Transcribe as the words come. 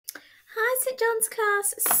St John's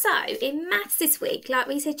class. So in maths this week, like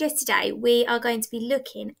we said yesterday, we are going to be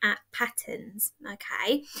looking at patterns.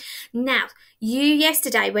 Okay, now you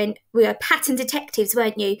yesterday we were pattern detectives,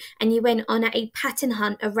 weren't you? And you went on a pattern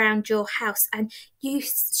hunt around your house and you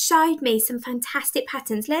showed me some fantastic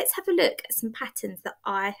patterns. Let's have a look at some patterns that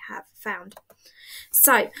I have found.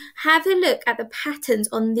 So have a look at the patterns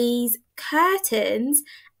on these curtains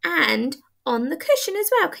and on the cushion as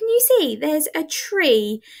well. Can you see there's a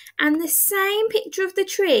tree and the same picture of the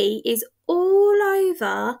tree is all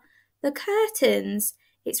over the curtains.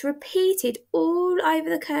 It's repeated all over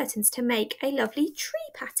the curtains to make a lovely tree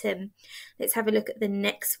pattern. Let's have a look at the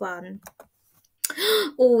next one.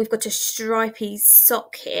 Oh, we've got a stripy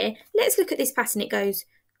sock here. Let's look at this pattern. It goes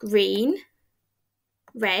green,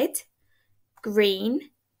 red, green,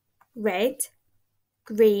 red,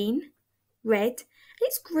 green, red.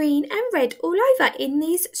 It's green and red all over in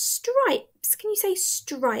these stripes. Can you say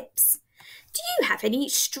stripes? Do you have any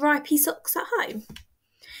stripy socks at home?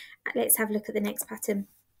 Let's have a look at the next pattern.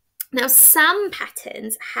 Now, some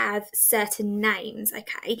patterns have certain names,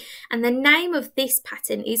 okay? And the name of this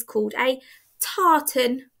pattern is called a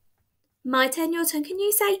tartan. My turn, your turn. Can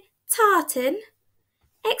you say tartan?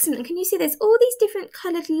 Excellent. And can you see there's all these different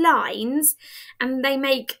coloured lines and they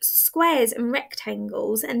make squares and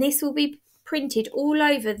rectangles, and this will be printed all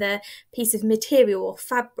over the piece of material or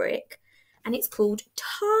fabric, and it's called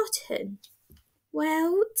tartan.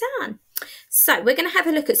 Well done. So we're going to have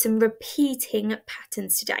a look at some repeating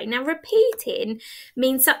patterns today. Now, repeating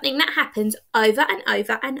means something that happens over and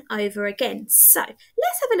over and over again. So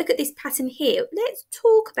let's have a look at this pattern here. Let's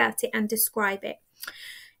talk about it and describe it.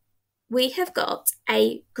 We have got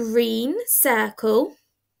a green circle,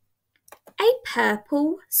 a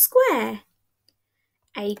purple square,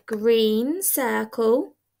 a green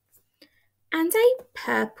circle and a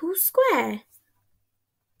purple square,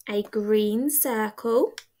 a green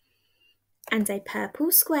circle and a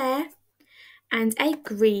purple square and a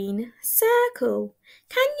green circle.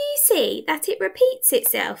 Can you see that it repeats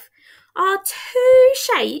itself? Our two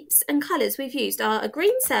shapes and colours we've used are a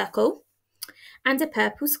green circle and a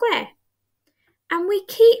purple square. And we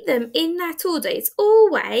keep them in that order. It's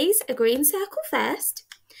always a green circle first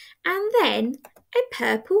and then a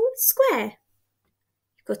purple square.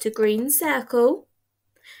 You've got a green circle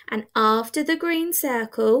and after the green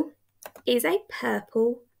circle is a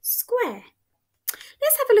purple square.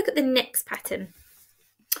 Let's have a look at the next pattern.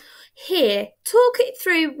 Here, talk it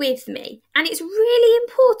through with me, and it's really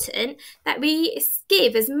important that we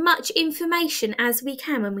give as much information as we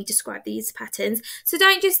can when we describe these patterns. So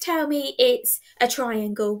don't just tell me it's a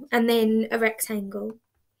triangle and then a rectangle.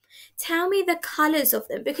 Tell me the colours of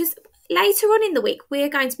them, because later on in the week we're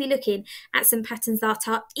going to be looking at some patterns that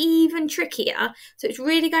are even trickier. So it's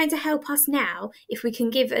really going to help us now if we can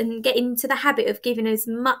give and get into the habit of giving as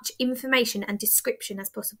much information and description as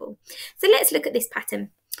possible. So let's look at this pattern.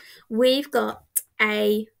 We've got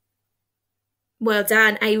a, well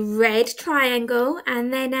done, a red triangle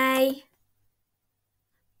and then a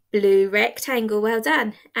blue rectangle. Well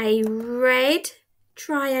done. A red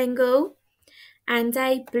triangle and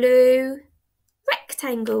a blue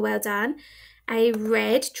rectangle. Well done. A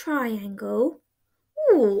red triangle.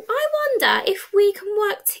 Ooh, I wonder if we can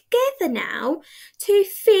work together now to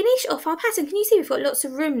finish off our pattern. Can you see we've got lots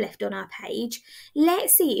of room left on our page?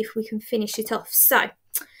 Let's see if we can finish it off. So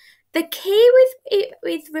the key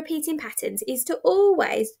with repeating patterns is to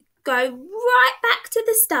always go right back to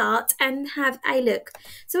the start and have a look.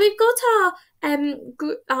 So we've got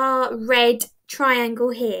our red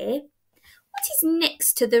triangle here. What is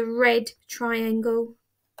next to the red triangle?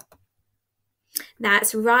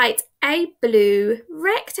 That's right, a blue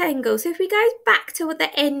rectangle. So if we go back to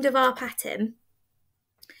the end of our pattern,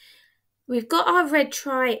 we've got our red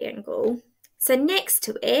triangle. So next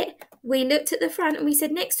to it, we looked at the front and we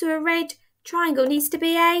said next to a red triangle needs to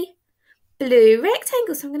be a blue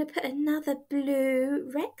rectangle. So I'm going to put another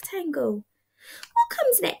blue rectangle. What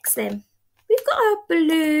comes next then? We've got our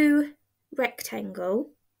blue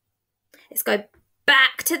rectangle. Let's go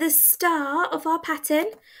back to the start of our pattern.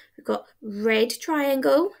 We've got red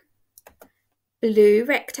triangle, blue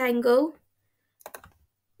rectangle,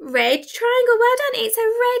 red triangle. Well done. It's a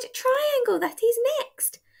red triangle. That is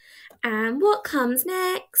next. And what comes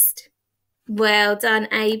next? Well done.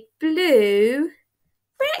 A blue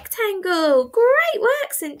rectangle. Great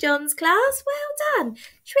work, St John's class. Well done.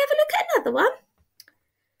 Should we have a look at another one?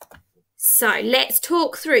 So let's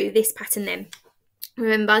talk through this pattern then.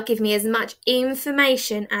 Remember, give me as much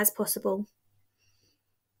information as possible.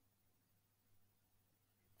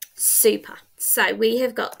 Super. So we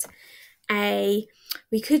have got a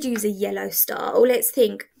We could use a yellow star, or let's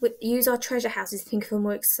think, use our treasure houses, think of a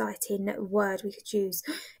more exciting word we could use.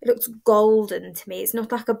 It looks golden to me. It's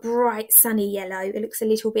not like a bright sunny yellow. It looks a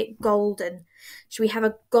little bit golden. Should we have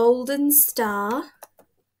a golden star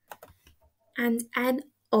and an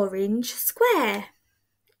orange square?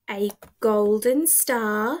 A golden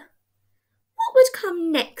star. What would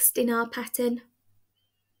come next in our pattern?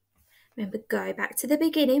 Remember, go back to the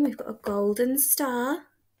beginning. We've got a golden star.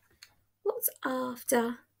 What's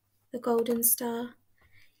after the golden star?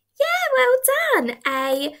 Yeah, well done.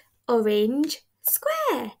 A orange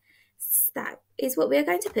square. So that is what we are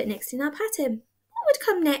going to put next in our pattern. What would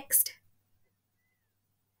come next?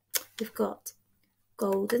 We've got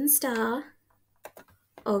golden star,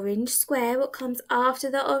 orange square. What comes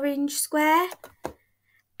after the orange square?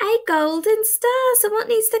 A golden star. So what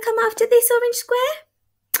needs to come after this orange square?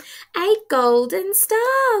 A golden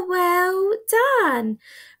star. Well done.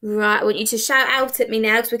 Right, I want you to shout out at me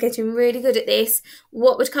now because we're getting really good at this.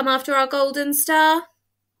 What would come after our golden star?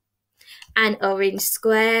 An orange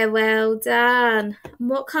square. Well done. And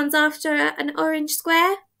what comes after an orange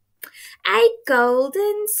square? A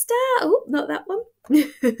golden star. Oh, not that one.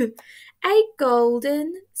 A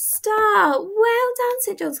golden star. Well done,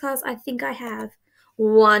 St. John's class. I think I have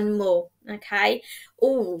one more. Okay.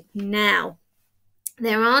 Oh, now.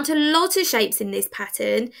 There aren't a lot of shapes in this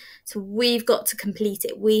pattern, so we've got to complete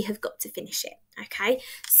it. We have got to finish it, okay?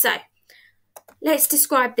 So, let's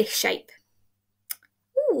describe this shape.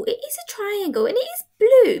 Oh, it is a triangle and it is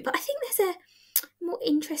blue, but I think there's a more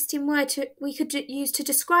interesting word we could use to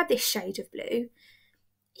describe this shade of blue.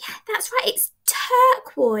 Yeah, that's right, it's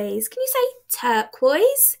turquoise. Can you say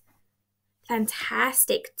turquoise?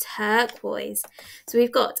 Fantastic, turquoise. So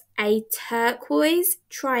we've got a turquoise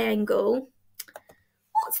triangle.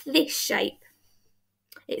 What's this shape?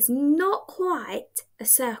 It's not quite a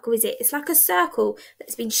circle, is it? It's like a circle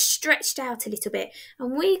that's been stretched out a little bit,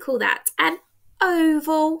 and we call that an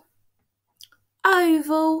oval.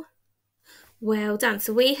 Oval. Well done.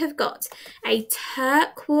 So we have got a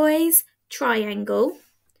turquoise triangle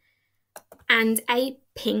and a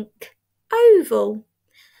pink oval.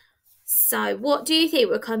 So what do you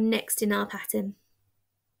think will come next in our pattern?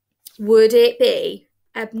 Would it be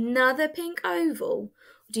another pink oval?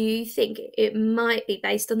 Do you think it might be,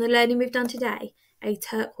 based on the learning we've done today, a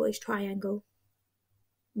turquoise triangle?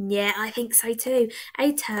 Yeah, I think so too.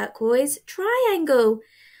 A turquoise triangle.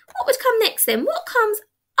 What would come next then? What comes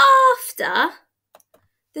after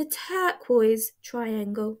the turquoise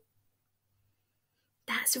triangle?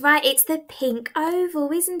 That's right, it's the pink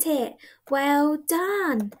oval, isn't it? Well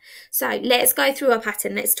done. So let's go through our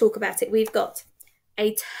pattern. Let's talk about it. We've got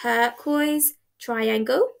a turquoise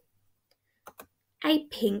triangle, a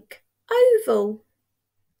pink oval,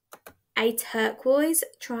 a turquoise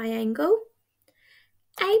triangle,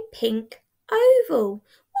 a pink oval.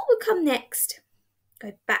 What would come next?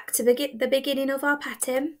 Go back to the beginning of our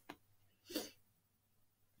pattern.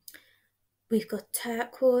 We've got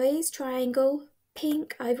turquoise triangle,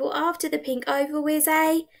 pink oval. After the pink oval is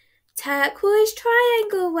a turquoise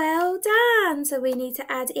triangle. Well done. So we need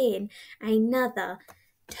to add in another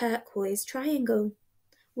turquoise triangle.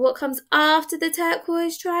 What comes after the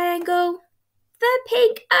turquoise triangle? The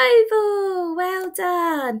pink oval. Well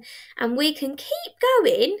done. And we can keep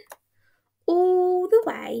going all the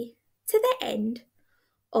way to the end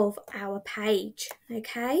of our page.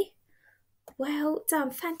 Okay? Well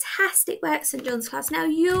done. Fantastic work, St. John's class. Now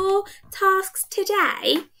your tasks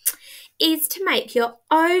today is to make your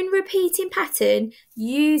own repeating pattern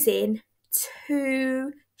using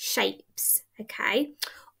two shapes. Okay?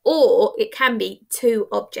 Or it can be two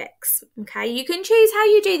objects, okay? You can choose how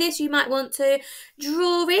you do this. You might want to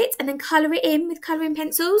draw it and then colour it in with colouring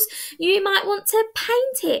pencils. You might want to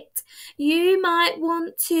paint it. You might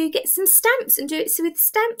want to get some stamps and do it with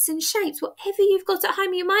stamps and shapes. Whatever you've got at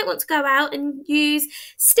home, you might want to go out and use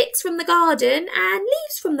sticks from the garden and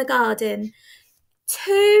leaves from the garden.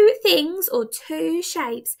 Two things or two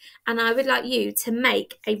shapes, and I would like you to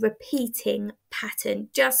make a repeating pattern,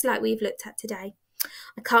 just like we've looked at today.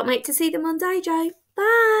 I can't wait to see them on Dojo.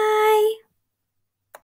 Bye!